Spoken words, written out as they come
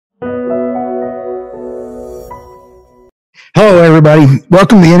Hello, everybody.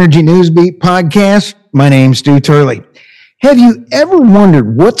 Welcome to the Energy Newsbeat podcast. My name's Stu Turley. Have you ever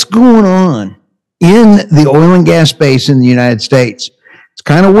wondered what's going on in the oil and gas space in the United States? It's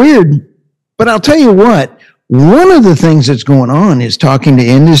kind of weird, but I'll tell you what, one of the things that's going on is talking to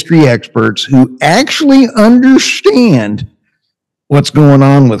industry experts who actually understand what's going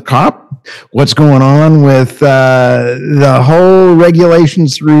on with COP, what's going on with the whole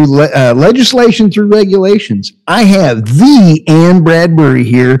regulations through legislation through regulations. I have the Ann Bradbury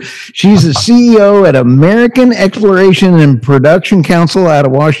here. She's the CEO at American Exploration and Production Council out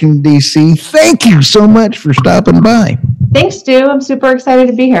of Washington, D.C. Thank you so much for stopping by. Thanks, Stu. I'm super excited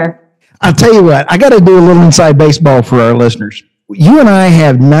to be here. I'll tell you what, I got to do a little inside baseball for our listeners. You and I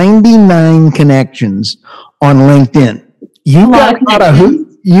have 99 connections on LinkedIn. You've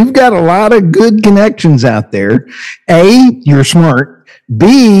got a lot of good connections out there. A, you're smart.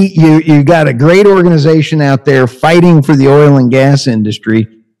 B, you got a great organization out there fighting for the oil and gas industry.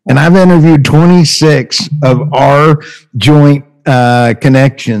 And I've interviewed 26 of our joint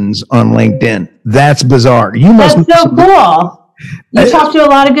connections on LinkedIn. That's bizarre. That's so cool. You talk to a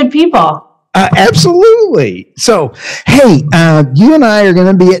lot of good people. Absolutely. So, hey, you and I are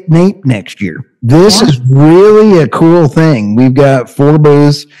going to be at NAPE next year. This is really a cool thing. We've got 4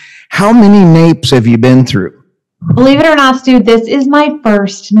 booths. How many NAPEs have you been through? Believe it or not, Stu, this is my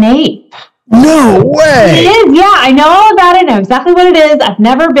first NAPE. No way. It is. Yeah, I know all about it. I know exactly what it is. I've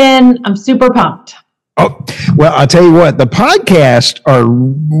never been. I'm super pumped. Oh, well, I'll tell you what, the podcasts are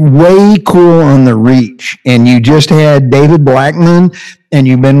way cool on the reach. And you just had David Blackman, and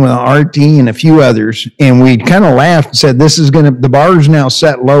you've been with RT and a few others. And we kind of laughed and said, the bar is now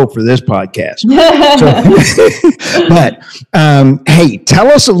set low for this podcast. But hey, tell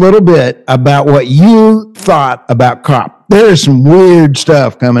us a little bit about what you thought about COP. There's some weird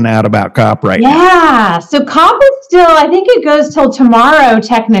stuff coming out about COP right now. Yeah. So COP is still, I think it goes till tomorrow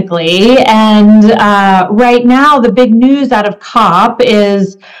technically. And right now, the big news out of COP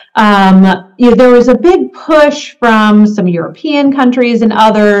is there was a big push from some European countries and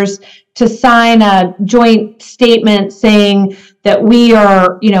others to sign a joint statement saying that we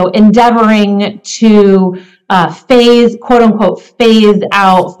are, endeavoring to quote unquote, phase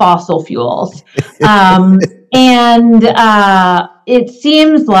out fossil fuels. And it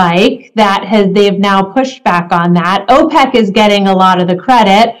seems like they've now pushed back on that. OPEC is getting a lot of the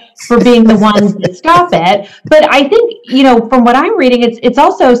credit for being the ones that stop it. But I think, from what I'm reading, it's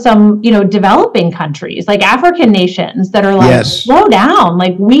also some, developing countries like African nations that are like, yes, slow down,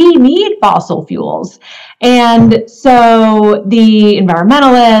 like we need fossil fuels. And so the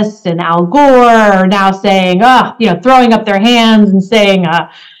environmentalists and Al Gore are now saying, throwing up their hands and saying,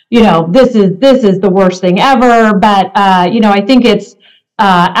 this is the worst thing ever. But, I think it's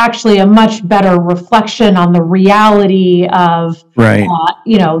actually a much better reflection on the reality of, right.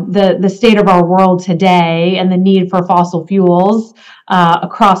 The state of our world today and the need for fossil fuels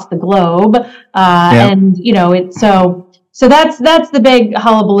across the globe. And, so that's the big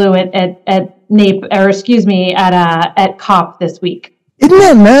hullabaloo at NAPE, or excuse me, at COP this week. Isn't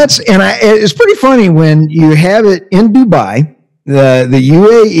that nuts? And it's pretty funny when you have it in Dubai. The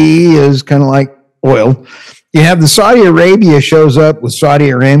UAE is kind of like oil. You have the Saudi Arabia shows up with Saudi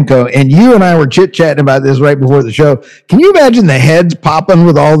Aramco, and you and I were chit-chatting about this right before the show. Can you imagine the heads popping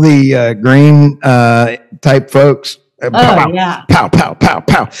with all the green type folks? Yeah. Pow, pow, pow,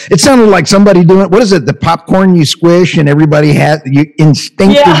 pow. It sounded like somebody doing, what is it, the popcorn you squish and everybody you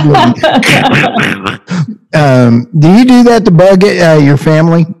instinctively. Yeah. Do you do that to bug your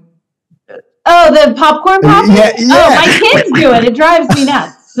family? Oh, the popcorn pop? Yeah. Oh, my kids do it. It drives me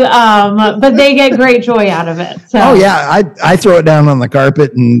nuts. But they get great joy out of it. So. Oh yeah, I throw it down on the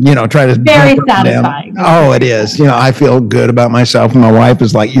carpet and try to very satisfying. Oh, it is. I feel good about myself, and my wife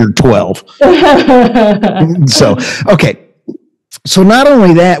is like, "You're 12." So okay, so not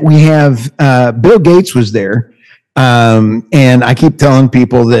only that, we have Bill Gates was there, and I keep telling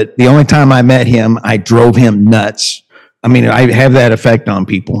people that the only time I met him, I drove him nuts. I mean, I have that effect on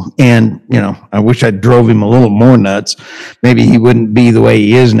people, and I wish I drove him a little more nuts. Maybe he wouldn't be the way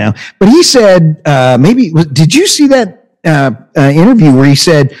he is now. But he said, did you see that interview where he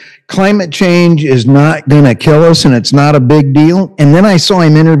said climate change is not going to kill us and it's not a big deal? And then I saw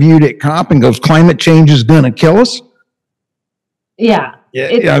him interviewed at COP and goes, climate change is going to kill us? Yeah.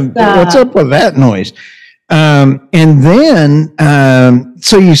 What's up with that noise? And then,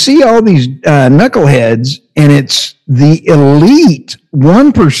 so you see all these knuckleheads, and it's the elite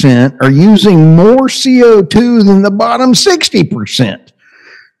 1% are using more CO2 than the bottom 60%.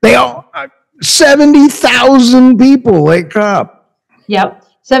 They all 70,000 people at COP. Yep.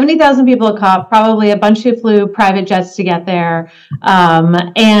 70,000 people at COP, probably a bunch who flew private jets to get there.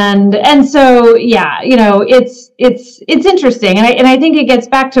 And so, yeah, it's interesting. And I think it gets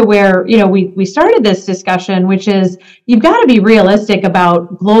back to where, we started this discussion, which is you've got to be realistic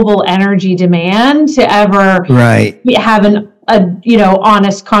about global energy demand to ever have an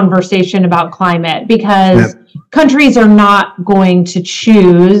honest conversation about climate, because countries are not going to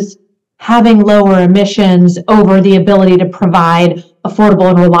choose having lower emissions over the ability to provide affordable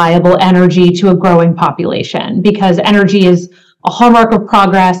and reliable energy to a growing population, because energy is a hallmark of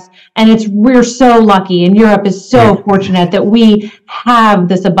progress. And we're so lucky, and Europe is so fortunate that we have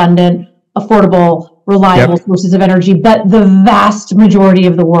this abundant, affordable, reliable sources of energy, but the vast majority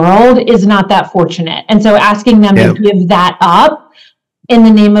of the world is not that fortunate. And so asking them to give that up in the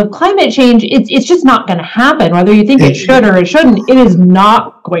name of climate change, it's just not going to happen. Whether you think it should or it shouldn't, it is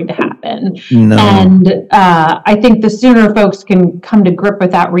not going to happen. No. And I think the sooner folks can come to grip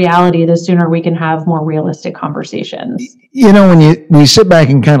with that reality, the sooner we can have more realistic conversations. When we sit back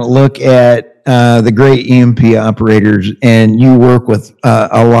and kind of look at the great E&P operators, and you work with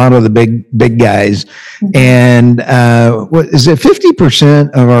a lot of the big guys, and what is it,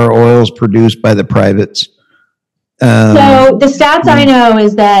 50% of our oil is produced by the privates? So the stats I know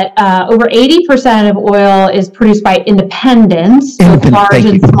is that over 80% of oil is produced by independents, so large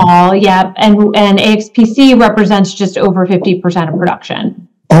and small. Yep, and AXPC represents just over 50% of production.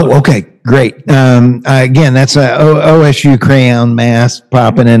 Oh, okay, great. Again, that's a OSU crayon math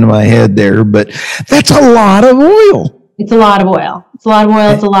popping into my head there, but that's a lot of oil. It's a lot of oil.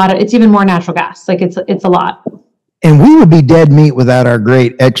 It's even more natural gas. Like it's a lot. And we would be dead meat without our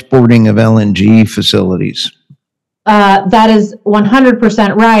great exporting of LNG facilities. That is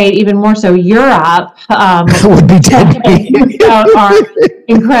 100% right. Even more so, Europe would be dead without our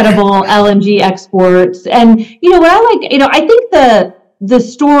incredible LNG exports. And what I like, I think the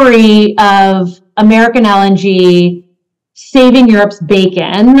story of American LNG saving Europe's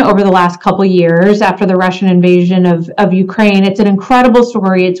bacon over the last couple years after the Russian invasion of Ukraine, it's an incredible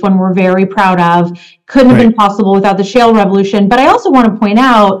story. It's one we're very proud of. Couldn't have been possible without the shale revolution. But I also want to point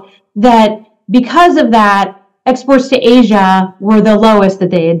out that because of that, exports to Asia were the lowest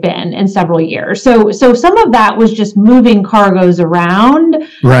that they had been in several years. So some of that was just moving cargoes around,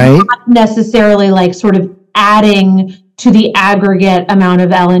 not necessarily like sort of adding to the aggregate amount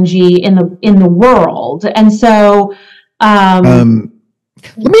of LNG in the world. And so, let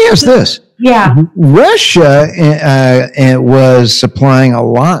me ask this. Yeah, Russia was supplying a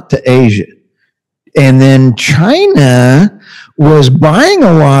lot to Asia, and then China was buying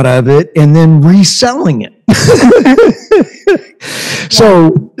a lot of it and then reselling it.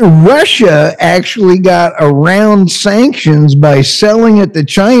 So Russia actually got around sanctions by selling it to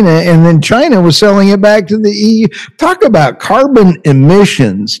China, and then China was selling it back to the EU. Talk about carbon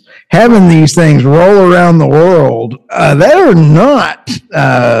emissions, having these things roll around the world. That are not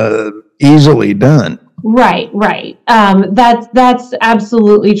easily done. Right. That's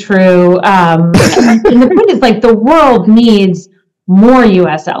absolutely true. And the point is, like, the world needs more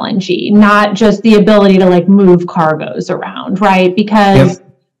U.S. LNG, not just the ability to like move cargoes around, right? Because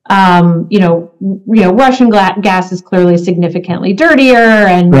Russian gas is clearly significantly dirtier,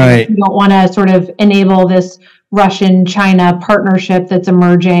 and you don't want to sort of enable this Russian-China partnership that's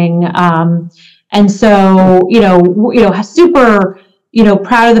emerging. And so, super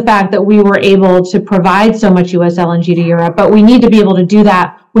proud of the fact that we were able to provide so much U.S. LNG to Europe, but we need to be able to do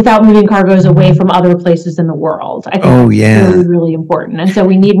that without moving cargoes away from other places in the world. I think that's really, really important. And so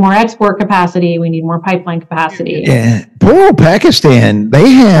we need more export capacity. We need more pipeline capacity. Yeah. Poor old Pakistan,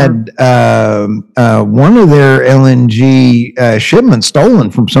 they had one of their LNG shipments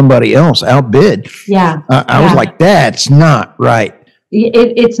stolen from somebody else, outbid. Yeah. I was like, that's not right.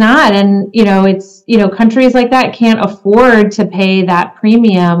 It's not. And, it's, countries like that can't afford to pay that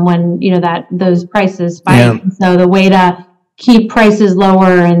premium when, those prices spike. Yeah. So the way to keep prices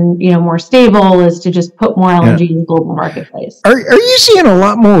lower and, more stable is to just put more LNG in the global marketplace. Are you seeing a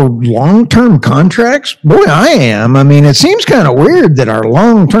lot more long-term contracts? Boy, I am. I mean, it seems kind of weird that our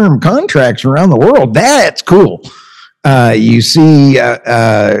long-term contracts around the world, that's cool. You see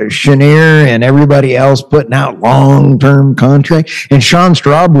Cheniere and everybody else putting out long-term contracts. And Sean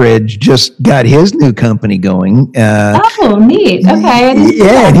Strawbridge just got his new company going. Neat. Okay.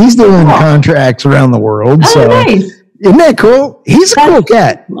 Yeah, and he's doing contracts around the world. Oh, nice. Isn't that cool? He's a cool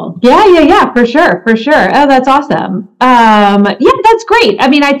cat. Cool. Yeah, for sure. Oh, that's awesome. That's great. I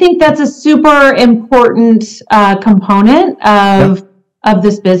mean, I think that's a super important component of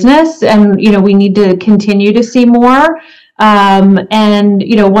this business, and we need to continue to see more. And,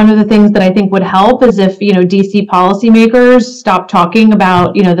 one of the things that I think would help is if, DC policymakers stop talking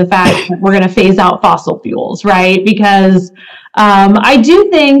about, the fact that we're going to phase out fossil fuels, right? Because I do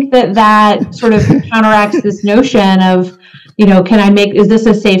think that sort of counteracts this notion of, is this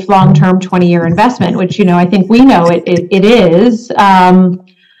a safe long-term 20-year investment? Which, I think we know it is. I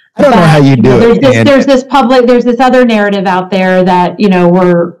don't know how you do it. There's this other narrative out there that,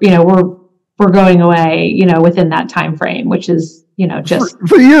 we're going away, within that time frame, which is, just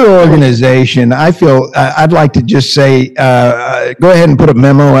for your organization. I feel I'd like to just say, go ahead and put a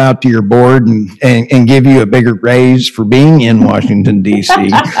memo out to your board and give you a bigger raise for being in Washington, D.C.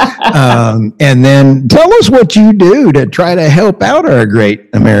 And then tell us what you do to try to help out our great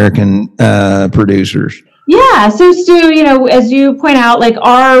American producers. Yeah. So Stu, as you point out, like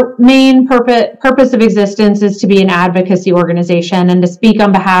our main purpose of existence is to be an advocacy organization and to speak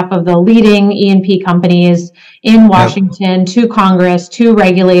on behalf of the leading E&P companies in Washington, to Congress, to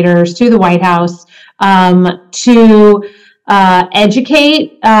regulators, to the White House, to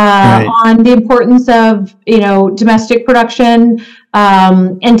educate on the importance of, domestic production,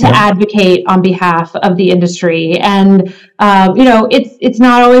 and to advocate on behalf of the industry. And, it's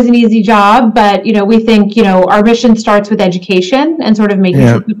not always an easy job, but, we think, our mission starts with education and sort of making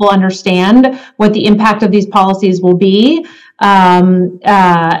sure people understand what the impact of these policies will be. And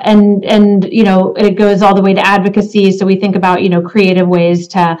it goes all the way to advocacy. So we think about, creative ways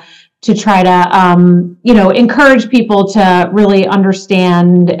to try to, encourage people to really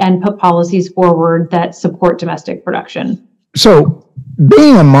understand and put policies forward that support domestic production. So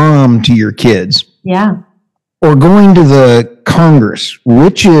being a mom to your kids. Or going to the Congress,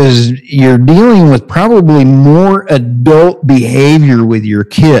 which is you're dealing with probably more adult behavior with your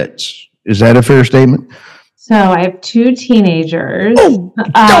kids. Is that a fair statement? So I have two teenagers. Two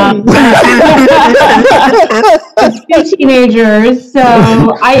teenagers. So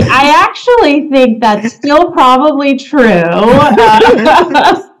I actually think that's still probably true.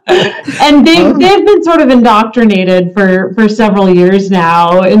 And they've been sort of indoctrinated for several years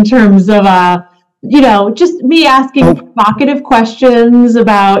now in terms of just me asking provocative questions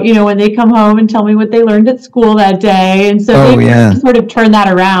about, when they come home and tell me what they learned at school that day. And so they sort of turn that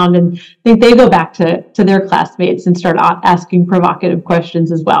around, and I think they go back to their classmates and start asking provocative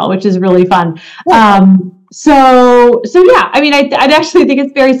questions as well, which is really fun. So yeah, I mean, I'd actually think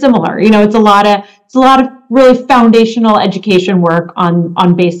it's very similar. It's a lot of really foundational education work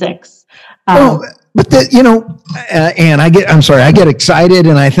on basics. But Ann, I get excited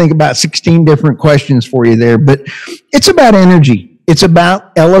and I think about 16 different questions for you there, but it's about energy. It's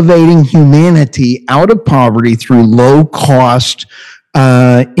about elevating humanity out of poverty through low cost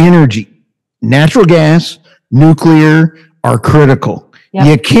energy. Natural gas, nuclear are critical. Yep.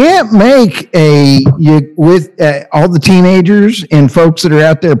 You can't make with all the teenagers and folks that are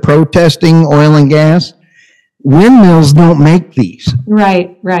out there protesting oil and gas. Windmills don't make these.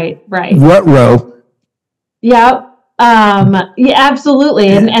 Right. What row? Yeah, absolutely.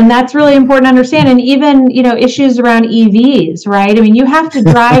 And that's really important to understand. And even, issues around EVs, right? I mean, you have to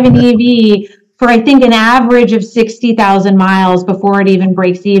drive an EV for, I think, an average of 60,000 miles before it even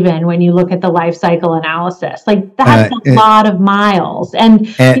breaks even when you look at the life cycle analysis. Like, that's a lot of miles.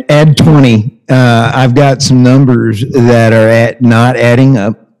 And add 20. I've got some numbers that are not adding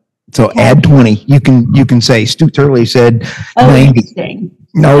up. So add 20. You can say Stu Turley said 90. Interesting.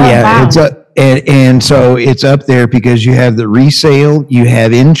 Wow. It's up. And so it's up there because you have the resale, you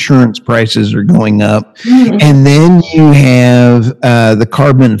have insurance prices are going up, and then you have the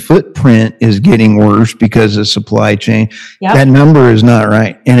carbon footprint is getting worse because of supply chain. Yep. That number is not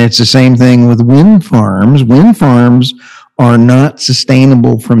right. And it's the same thing with wind farms. Wind farms are not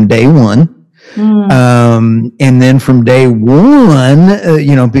sustainable from day one. And then from day one,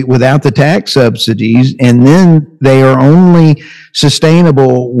 without the tax subsidies, and then they are only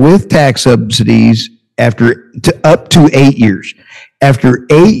sustainable with tax subsidies up to 8 years. After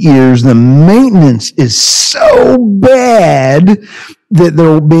 8 years, the maintenance is so bad that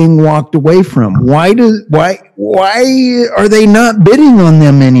they're being walked away from. Why are they not bidding on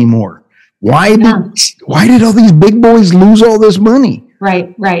them anymore? Why did all these big boys lose all this money?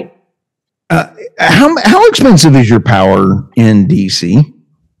 Right. How expensive is your power in DC?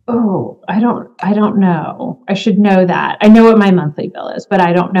 Oh, I don't know. I should know that. I know what my monthly bill is, but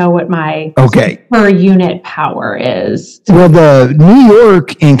I don't know what my per unit power is. Well, the New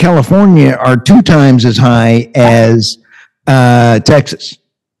York and California are 2 times as high as Texas.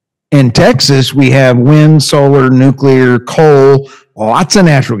 In Texas, we have wind, solar, nuclear, coal, lots of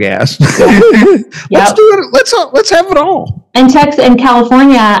natural gas. Let's do it. Let's have it all. And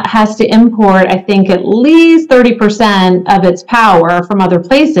California has to import, I think, at least 30% of its power from other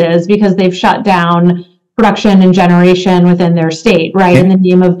places because they've shut down production and generation within their state, right? In the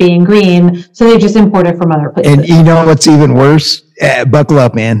name of being green. So they just import it from other places. And you know what's even worse? Buckle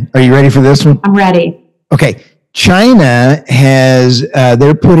up, man. Are you ready for this one? I'm ready. Okay. China has,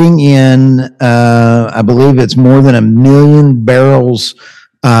 they're putting in, I believe it's more than 1 million barrels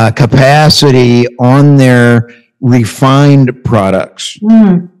capacity on their refined products.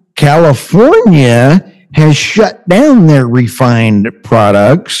 California has shut down their refined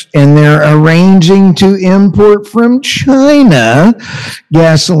products, and they're arranging to import from China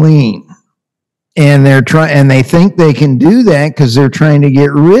gasoline. And they think they can do that because they're trying to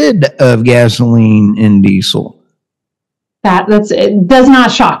get rid of gasoline and diesel. It does not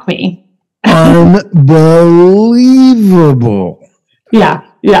shock me. Unbelievable. Yeah.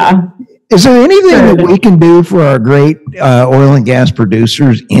 Is there anything that we can do for our great oil and gas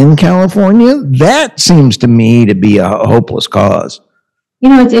producers in California? That seems to me to be a hopeless cause. You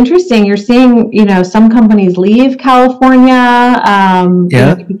know, it's interesting. You're seeing, some companies leave California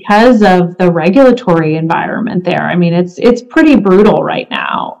because of the regulatory environment there. I mean, it's pretty brutal right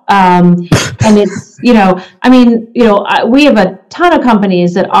now. And it's, we have a ton of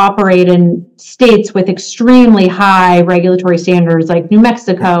companies that operate in states with extremely high regulatory standards like New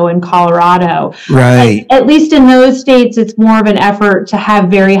Mexico and Colorado. Right. At least in those states, it's more of an effort to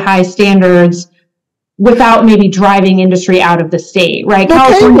have very high standards without maybe driving industry out of the state, right?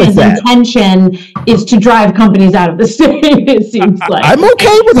 California's intention is to drive companies out of the state, it seems like. I'm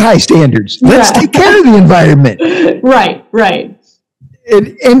okay with high standards. Let's take care of the environment. Right.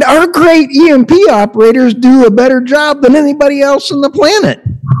 And our great E&P operators do a better job than anybody else on the planet.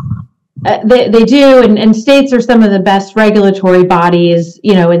 They do, and states are some of the best regulatory bodies,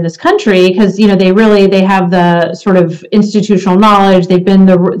 in this country because they have the sort of institutional knowledge. They've been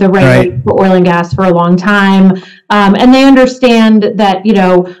the regulator for oil and gas for a long time, and they understand that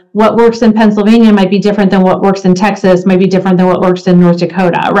what works in Pennsylvania might be different than what works in Texas, might be different than what works in North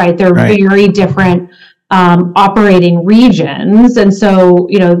Dakota. Right? They're very different operating regions, and so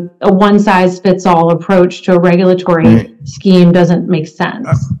a one-size-fits-all approach to a regulatory scheme doesn't make sense.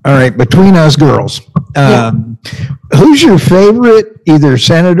 All right, between us girls, who's your favorite either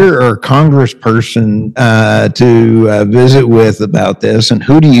senator or congressperson to visit with about this, and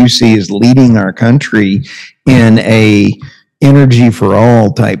who do you see as leading our country in a energy for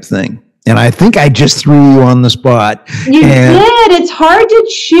all type thing? And I think I just threw you on the spot. You did. It's hard to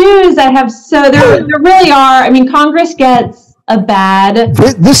choose. There really are. I mean, Congress gets a bad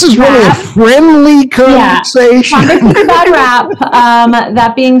This is really a friendly conversation. Yeah, Congress gets a bad rap.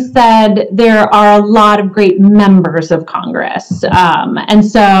 That being said, there are a lot of great members of Congress. And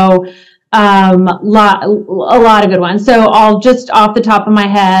so a lot of good ones. So I'll just off the top of my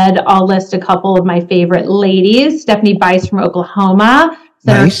head, I'll list a couple of my favorite ladies. Stephanie Bice from Oklahoma.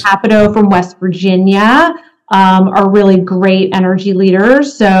 Senator Capito from West Virginia are really great energy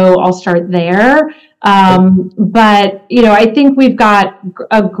leaders. So I'll start there. But, I think we've got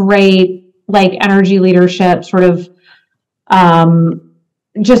a great energy leadership sort of really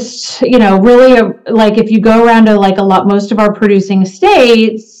if you go around to most of our producing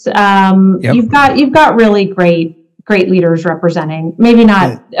states, you've got really great leaders representing. Maybe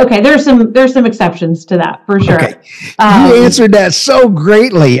not. Okay, there's some exceptions to that for sure. Okay. You answered that so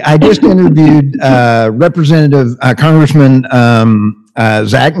greatly. I just interviewed Representative Congressman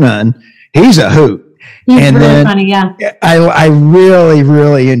Zach Nunn. He's a hoot. He's really funny, yeah. I really,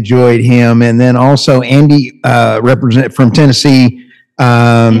 really enjoyed him. And then also Andy, representative from Tennessee.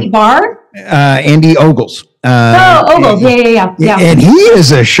 Andy Ogles. Ogles. Yeah. And he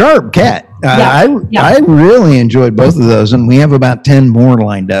is a sharp cat. I really enjoyed both of those, and we have about 10 more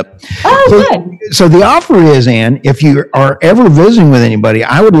lined up. Good. So the offer is, Ann, if you are ever visiting with anybody,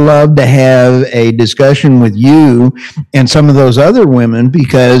 I would love to have a discussion with you and some of those other women,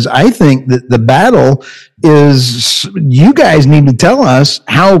 because I think that the battle is, you guys need to tell us,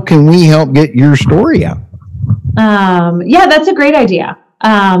 how can we help get your story out? That's a great idea.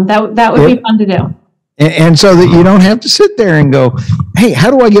 That would be fun to do. And so that you don't have to sit there and go, hey, how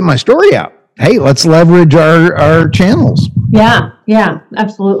do I get my story out? Hey, let's leverage our channels. Yeah,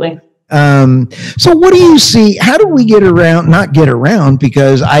 absolutely. So what do you see? How do we not get around,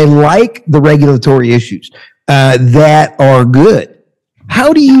 because I like the regulatory issues that are good.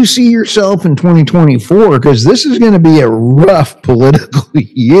 How do you see yourself in 2024? Because this is going to be a rough political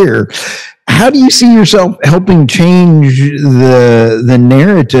year. How do you see yourself helping change the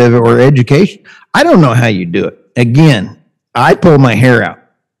narrative or education? I don't know how you do it. Again, I pull my hair out.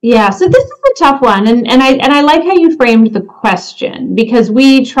 Yeah, so this is a tough one, and I like how you framed the question, because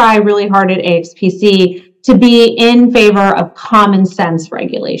we try really hard at AXPC to be in favor of common sense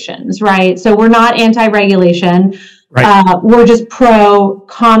regulations, right? So we're not anti-regulation. Right. We're just pro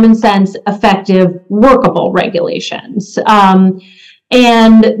common sense, effective, workable regulations. And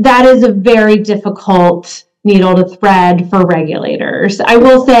that is a very difficult needle to thread for regulators. I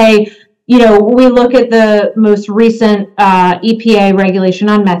will say, we look at the most recent EPA regulation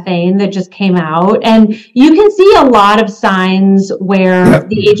on methane that just came out, and you can see a lot of signs where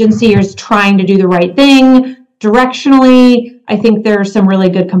the agency is trying to do the right thing directionally. I think there are some really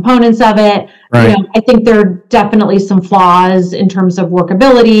good components of it. Right. I think there are definitely some flaws in terms of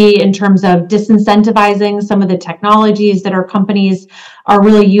workability, in terms of disincentivizing some of the technologies that our companies are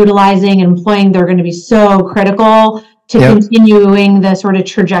really utilizing and employing. They're going to be so critical to continuing the sort of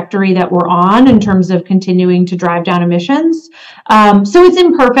trajectory that we're on in terms of continuing to drive down emissions. So it's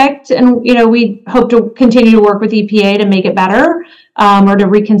imperfect, and we hope to continue to work with EPA to make it better, or to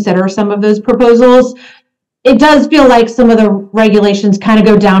reconsider some of those proposals. It does feel like some of the regulations kind of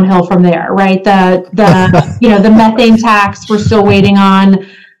go downhill from there, right? The methane tax we're still waiting on,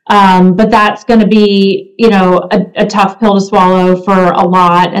 but that's going to be a tough pill to swallow for a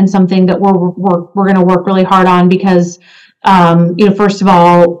lot, and something that we're going to work really hard on, because first of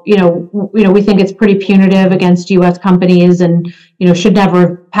all, we think it's pretty punitive against U.S. companies, and should never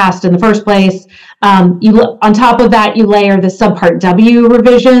have passed in the first place. On top of that, you layer the Subpart W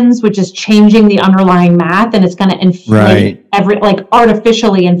revisions, which is changing the underlying math, and it's going to inflate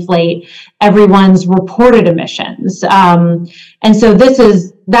artificially inflate everyone's reported emissions. And so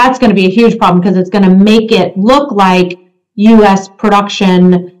that's going to be a huge problem, because it's going to make it look like U.S.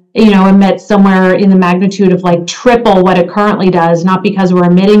 production emits somewhere in the magnitude of like triple what it currently does, not because we're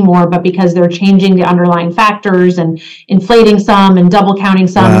emitting more, but because they're changing the underlying factors and inflating some and double counting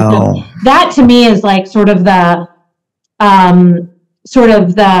some. Wow. So that to me is like sort of the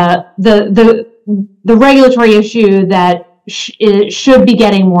regulatory issue that should be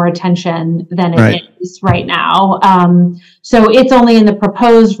getting more attention than it is right now. So it's only in the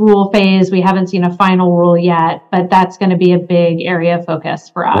proposed rule phase. We haven't seen a final rule yet, but that's going to be a big area of focus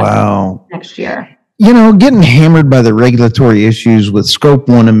for us next year. Getting hammered by the regulatory issues with Scope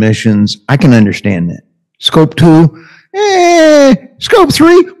 1 emissions, I can understand that. Scope 2, Scope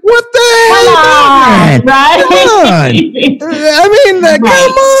 3, what the hell? Come on, right? Come on. I mean,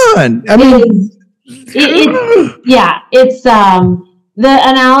 come on. I mean, it's the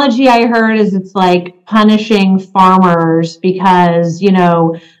analogy I heard is it's like punishing farmers because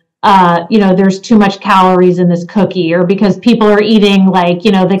there's too much calories in this cookie, or because people are eating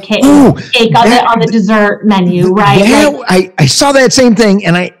the cake on the dessert menu, right? Yeah, I saw that same thing,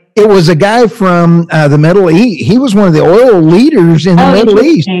 and it was a guy from the Middle East. He was one of the oil leaders in the Middle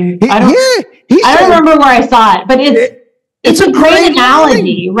East. I don't remember where I saw it, but it's a great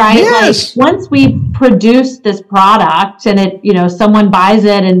analogy, right? Yes. Like once we produce this product and someone buys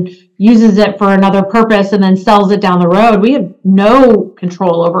it and uses it for another purpose and then sells it down the road, we have no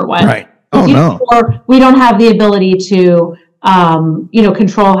control over what. Right. Oh no. Or we don't have the ability to,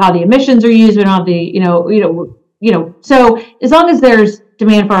 control how the emissions are used. We don't have the, So as long as there's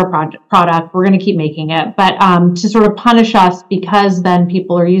demand for our product, we're going to keep making it. But to sort of punish us because then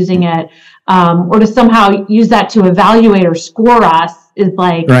people are using it, or to somehow use that to evaluate or score us is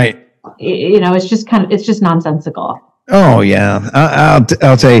like, it's just nonsensical. Oh yeah,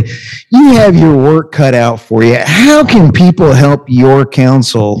 I'll tell you, you have your work cut out for you. How can people help your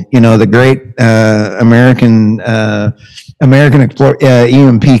council? The great American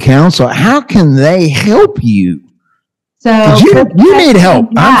EMP Council. How can they help you? So you need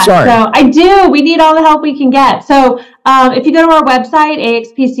help. Yeah, I'm sorry. So I do. We need all the help we can get. So if you go to our website,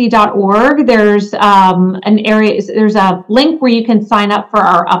 axpc.org, there's an area. There's a link where you can sign up for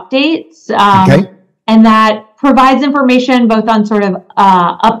our updates, and that provides information both on sort of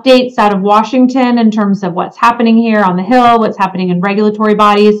updates out of Washington in terms of what's happening here on the Hill, what's happening in regulatory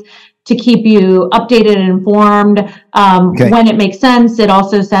bodies, to keep you updated and informed when it makes sense. It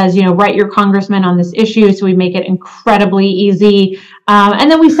also says, write your congressman on this issue. So we make it incredibly easy. And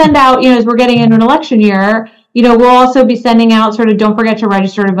then we send out, as we're getting into an election year, we'll also be sending out sort of, don't forget to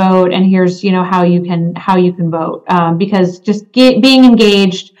register to vote. And here's, how you can vote, because just being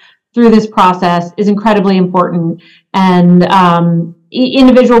engaged through this process is incredibly important. And,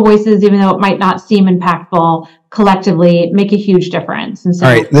 individual voices, even though it might not seem impactful, collectively make a huge difference. And so,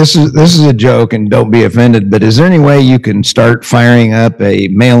 all right, this is a joke, and don't be offended, but is there any way you can start firing up a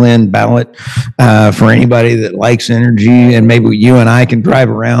mail-in ballot for anybody that likes energy, and maybe you and I can drive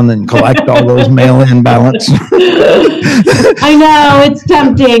around and collect all those mail-in ballots? I know, it's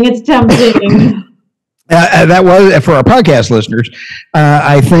tempting. It's tempting. That was for our podcast listeners.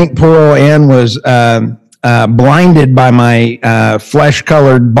 I think poor old Ann was blinded by my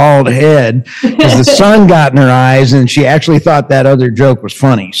flesh-colored bald head because the sun got in her eyes, and she actually thought that other joke was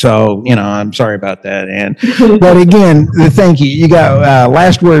funny. So, I'm sorry about that, Ann. But again, thank you. You got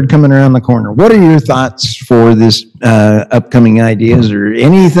last word coming around the corner. What are your thoughts for this upcoming ideas, or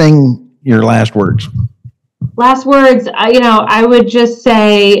anything? Your last words. Last words, I would just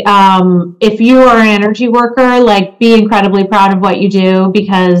say, if you are an energy worker, be incredibly proud of what you do,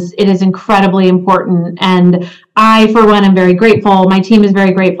 because it is incredibly important. And I, for one, am very grateful. My team is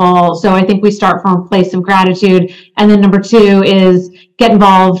very grateful. So I think we start from a place of gratitude. And then number two is get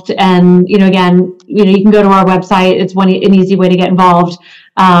involved. And, again, you can go to our website. It's an easy way to get involved.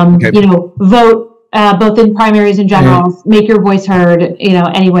 Okay. Vote, both in primaries and generals, make your voice heard,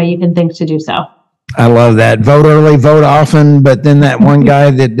 any way you can think to do so. I love that. Vote early, vote often. But then that one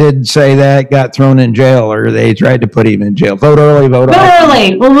guy that did say that got thrown in jail, or they tried to put him in jail. Vote early, vote often. Vote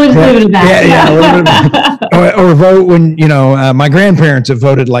early. We'll just leave it at that. Or vote when, my grandparents have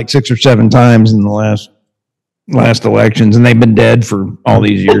voted 6 or 7 times in the last elections, and they've been dead for all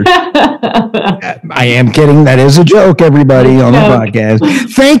these years. I am kidding. That is a joke, everybody, on the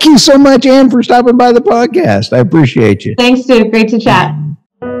podcast. Thank you so much, Ann, for stopping by the podcast. I appreciate you. Thanks, Stu. Great to chat.